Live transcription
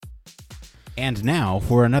And now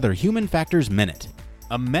for another Human Factors Minute.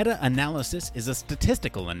 A meta-analysis is a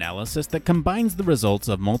statistical analysis that combines the results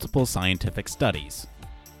of multiple scientific studies.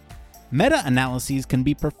 Meta-analyses can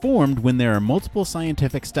be performed when there are multiple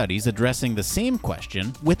scientific studies addressing the same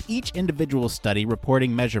question, with each individual study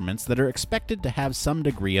reporting measurements that are expected to have some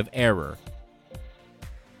degree of error.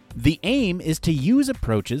 The aim is to use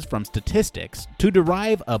approaches from statistics to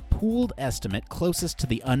derive a pooled estimate closest to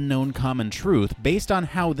the unknown common truth based on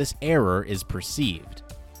how this error is perceived.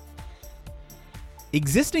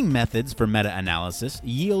 Existing methods for meta-analysis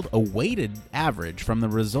yield a weighted average from the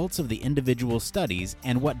results of the individual studies,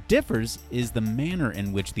 and what differs is the manner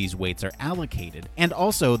in which these weights are allocated, and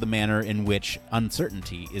also the manner in which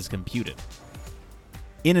uncertainty is computed.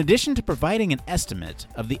 In addition to providing an estimate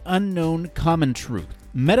of the unknown common truth,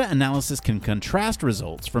 meta-analysis can contrast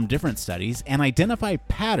results from different studies and identify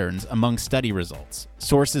patterns among study results,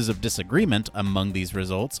 sources of disagreement among these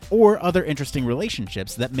results, or other interesting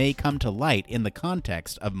relationships that may come to light in the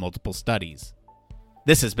context of multiple studies.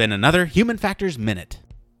 This has been another Human Factors Minute.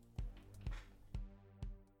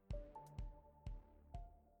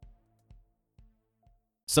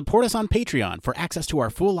 Support us on Patreon for access to our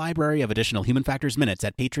full library of additional Human Factors Minutes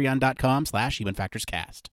at patreon.com/HumanFactorsCast.